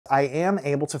I am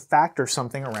able to factor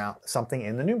something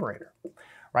in the numerator,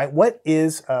 right? What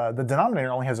is, the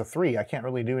denominator only has a 3. I can't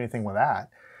really do anything with that.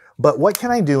 But what can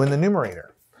I do in the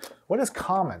numerator? What is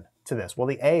common to this? Well,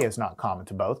 the a is not common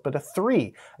to both, but a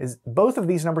 3 is, both of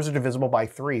these numbers are divisible by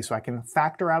 3, so I can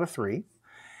factor out a 3.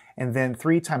 And then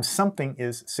 3 times something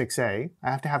is 6a. I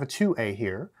have to have a 2a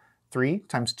here. 3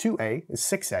 times 2a is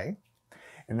 6a.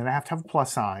 And then I have to have a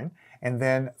plus sign. And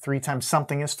then 3 times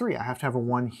something is 3. I have to have a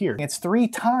 1 here. It's 3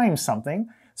 times something,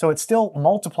 so it's still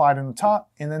multiplied in the top,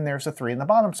 and then there's a 3 in the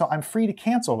bottom. So I'm free to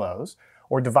cancel those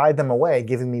or divide them away,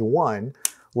 giving me 1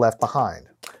 left behind.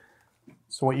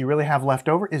 So what you really have left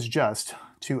over is just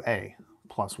 2a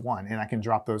plus 1. And I can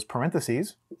drop those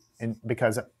parentheses and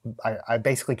because I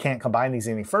basically can't combine these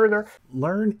any further.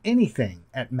 Learn anything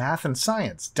at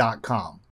mathandscience.com.